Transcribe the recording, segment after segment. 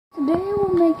today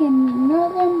we're making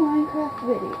another Minecraft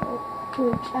video,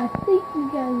 which I think you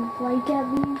guys like at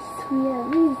least. We at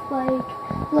least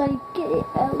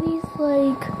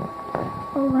like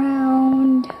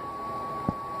around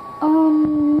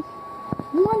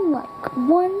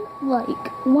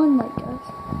one like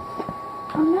guys.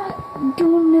 I'm not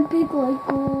doing a big like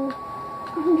goal.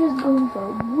 I'm just going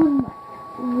for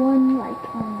one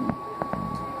like only.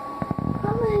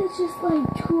 I'm gonna just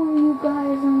like tour you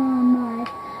guys around my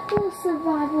little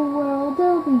survival world.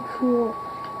 That'll be cool.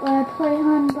 When I play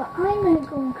on, but I'm gonna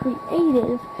go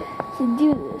creative to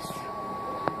do this.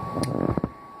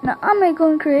 Now I'm gonna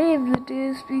go creative to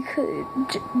do this because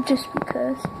just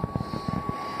because.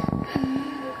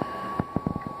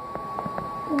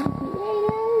 Going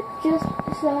creative just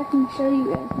so I can show you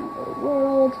guys my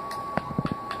world.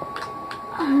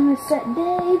 I'm gonna set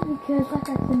day because I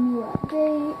got the new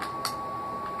update.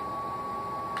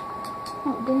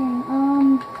 Oh dang,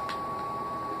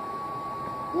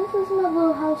 this is my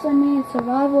little house I made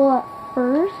survival at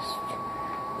first.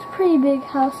 It's a pretty big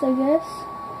house, I guess.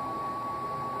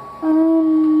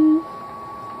 And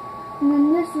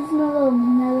then this is my little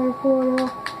nether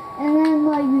portal. And then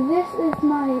like this is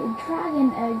my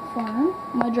dragon egg farm.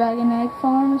 My dragon egg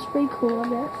farm is pretty cool, I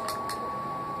guess.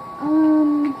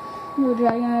 Little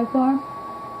dragon egg farm.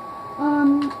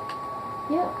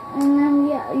 Yep, and then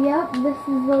yep, this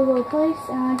is the little place,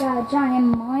 and I got a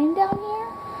giant mine down here,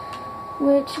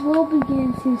 which we'll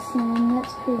begin to soon.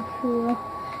 That's pretty cool.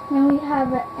 Then we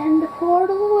have an end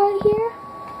portal right here,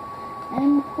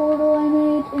 end portal I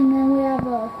made, and then we have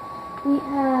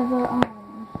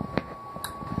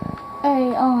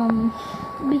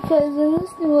because in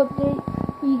this new update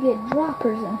you get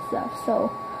droppers and stuff,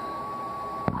 so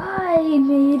I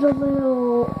made a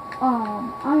little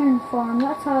iron farm.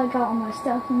 That's how I got all my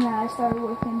stuff, and then I started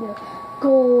working to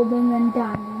gold and then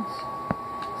diamonds.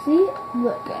 See?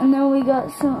 Look, and then we got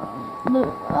some,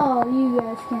 look, oh, you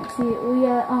guys can't see it. We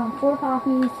got 4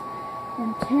 poppies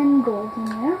and 10 gold in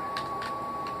there.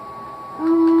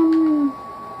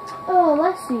 Oh,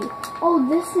 let's see. Oh,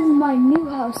 this is my new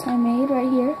house I made right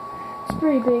here. It's a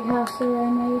pretty big house that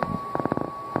I made.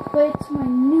 But it's my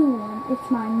new one. It's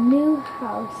my new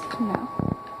house now.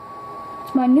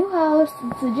 It's my new house.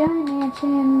 It's a giant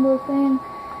mansion little thing.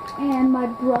 And my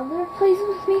brother plays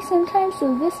with me sometimes.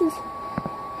 So this is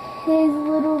his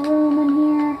little room in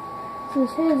here.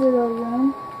 This is his little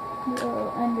room.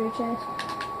 Little ender chest.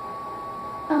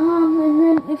 And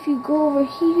then if you go over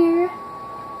here,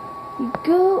 you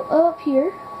go up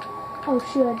here. Oh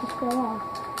shoot, I just fell off.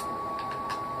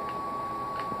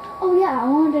 Oh yeah, I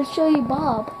wanted to show you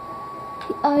Bob.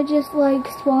 I just like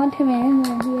spawned him in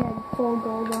and he had full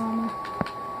gold armor.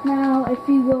 Now if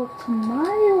you go up to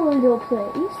my little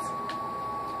place,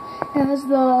 it has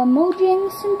the Mojang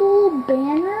symbol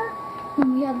banner,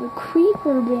 and we have the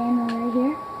creeper banner right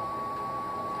here.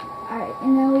 Alright,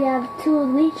 and then we have 2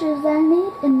 leeches I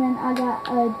made, and then I got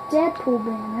a Deadpool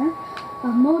banner, a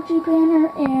Moji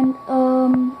banner, and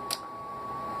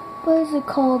what is it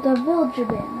called? A villager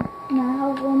banner. And I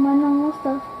have all my normal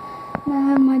stuff. And I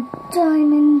have my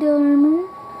diamond armor.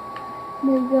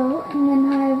 There we go. And then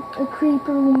I have a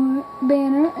creeper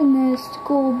banner, and then a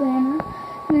skull banner,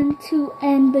 and then 2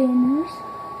 end banners.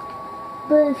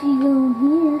 But if you go in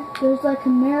here, there's like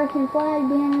American flag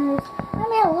banners. I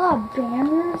made a lot of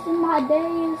banners in my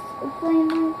days of playing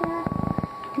Minecraft.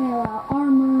 I made a lot of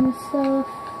armor and stuff.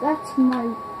 That's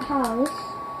my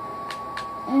house.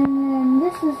 And then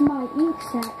this is my ink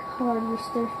sac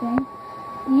harvester thing.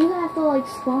 You have to like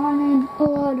spawn in a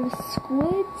lot of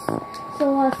squids. So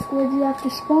a lot of squids you have to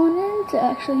spawn in to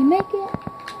actually make it.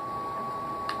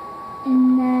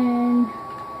 And then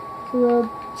a little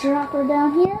dropper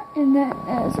down here. And then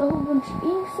there's a whole bunch of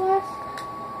ink sacs.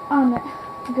 I'm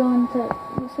going to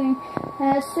the thing. It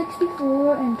has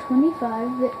 64 and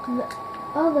 25. The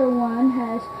other one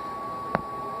has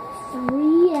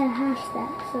 3.5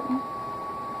 stacks. So.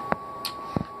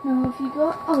 Now if you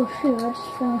go, oh shoot, I just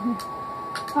fell here.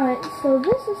 Alright, so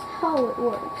this is how it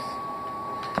works.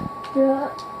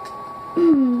 Grab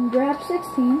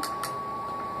 16.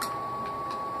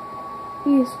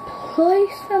 You just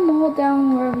place them all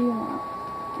down wherever you want.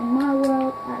 In my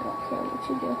world, I don't care what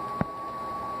you do.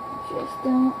 Just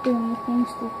don't do anything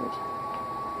stupid.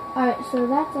 Alright, so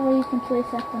that's all you can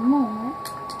place at the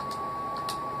moment.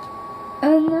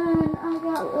 And then I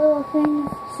got little things,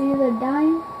 see they're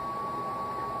dying?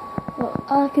 Well,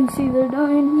 I can see they're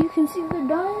dying. You can see they're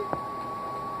dying.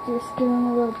 Just doing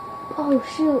a little. Oh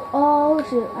shoot! I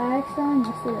accidentally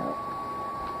messed it up.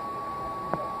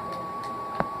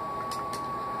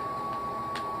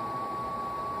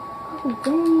 Oh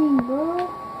dang, bro!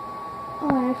 Oh,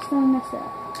 I accidentally messed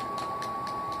up.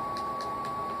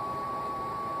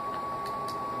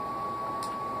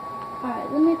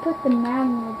 Alright, let me put the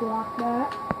magma block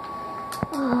back.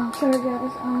 Oh, I'm sorry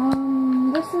guys.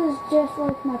 This is just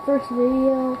like my first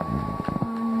video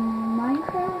on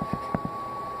Minecraft.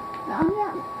 I'm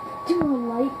not doing a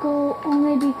like goal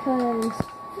only because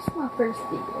this is my first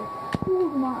video. Who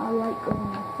would want a like goal in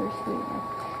my first video?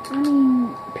 I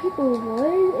mean, people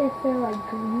would if they're like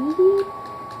greedy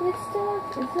with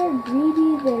stuff. If they're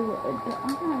greedy, they would, but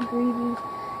I'm not greedy,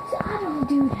 so I don't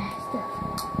do that stuff.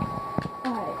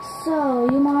 Alright, so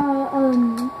you wanna,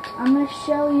 I'm gonna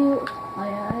show you. Oh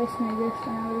yeah, I just made this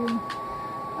and everything.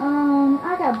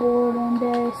 I got bored one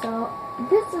day, so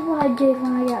this is what I did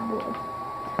when I got bored.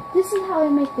 This is how I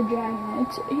make the dragon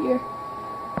eggs here.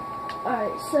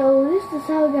 Alright, so this is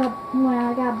how I got, when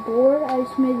I got bored, I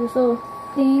just made this little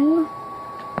thing.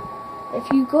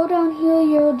 If you go down here,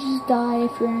 you'll just die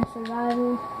if you're in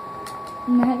survival.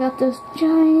 And then I got this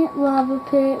giant lava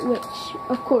pit, which,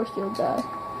 of course, you'll die.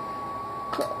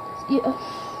 Yeah.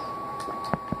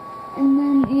 And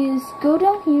then is go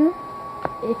down here,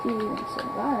 if you even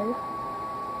survive.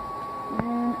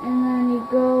 And then you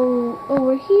go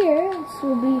over here. This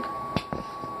will be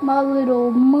my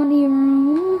little money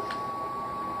room.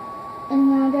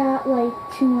 And I got like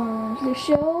 2 more rooms to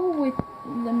show with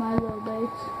my little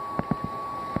base.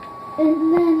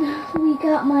 And then we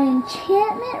got my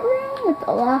enchantment room with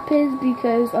the lapis,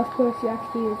 because of course you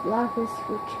have to use lapis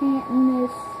for enchanting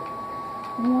this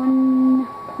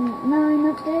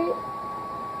 1.9 update.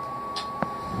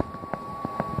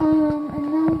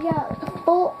 And then we got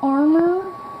full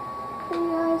armor for you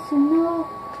guys who know.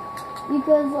 You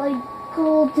guys like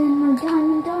golden or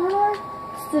diamond armor?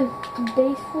 It's the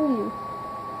base for you.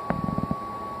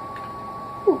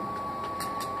 Ooh.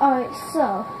 Alright,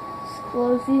 so let's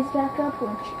close these back up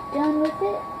once you're done with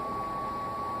it.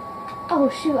 Oh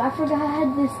shoot, I forgot I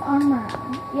had this armor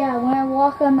on. Yeah, when I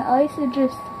walk on the ice, it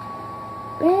just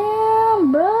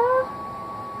bam, bruh.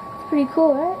 It's pretty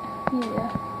cool, right?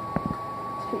 Yeah.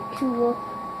 It's pretty cool.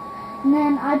 And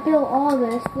then I built all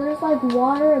this. There's like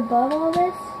water above all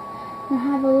this. And I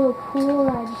have a little pool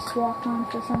that I just walk on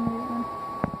for some reason.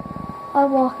 I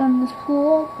walk on this pool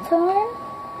all the time.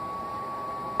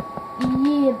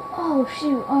 Yeah. Oh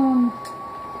shoot.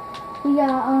 We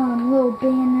got little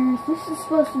banners. This is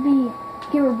supposed to be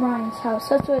Herobrine's house.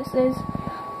 That's what it says.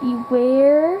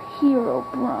 Beware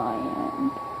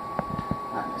Herobrine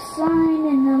on the sign.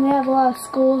 And then we have a lot of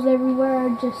skulls everywhere.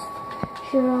 Just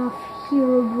showed off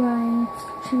Herobrine's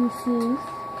true truth.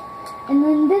 And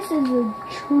then this is a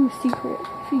true secret.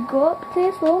 If you go up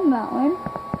this little mountain,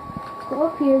 go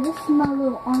up here, this is my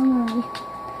little armory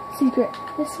secret.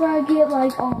 This is where I get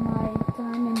like all my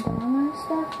diamond armor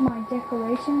stuff, my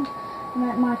decorations,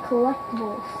 and my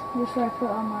collectibles. This is where I put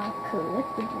all my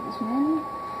collectibles, man.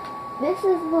 This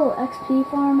is a little XP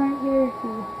farm right here. If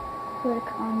you click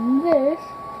on this,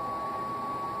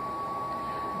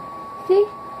 see?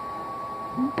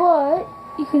 But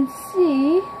you can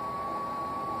see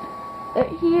that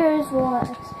here is a lot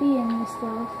of XP in this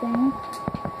little thing.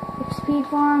 XP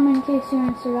farm in case you're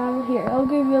in survival. Here, I'll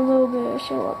give you a little bit of a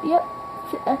show up. Yep,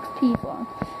 it's an XP farm.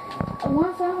 At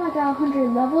one time I got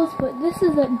 100 levels, but this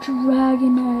is a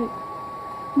dragon egg.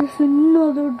 This is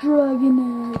another dragon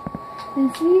egg.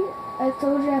 And see, I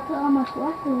told you I put all my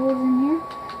collectibles in here.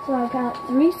 So I got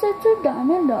 3 sets of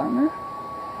diamond armor.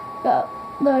 Got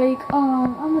like,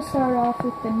 I'm gonna start off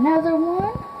with the nether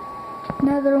one, and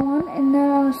then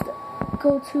I'm gonna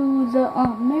go to the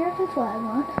American flag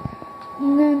one,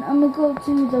 and then I'm gonna go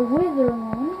to the wither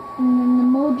one, and then the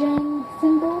Mojang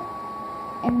symbol,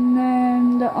 and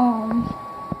then the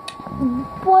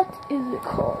what is it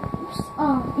called?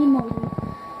 Emoji.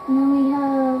 And then we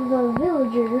have the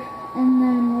villager, and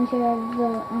then we have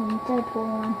the Deadpool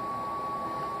one.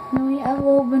 And then we have a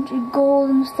whole bunch of gold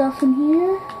and stuff in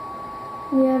here.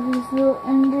 We have this little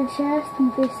ender chest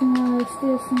in case you want to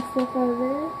steal some stuff out of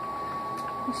there.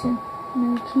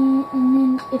 No, you can't. And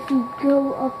then if you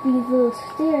go up these little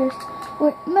stairs,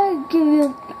 well, I might give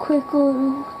you a quick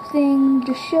little thing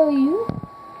to show you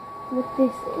what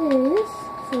this is.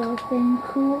 So thing,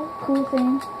 cool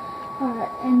thing.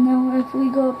 Alright, and then if we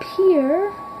go up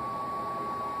here,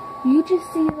 you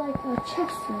just see like a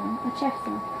chest room.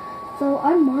 So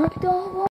I marked all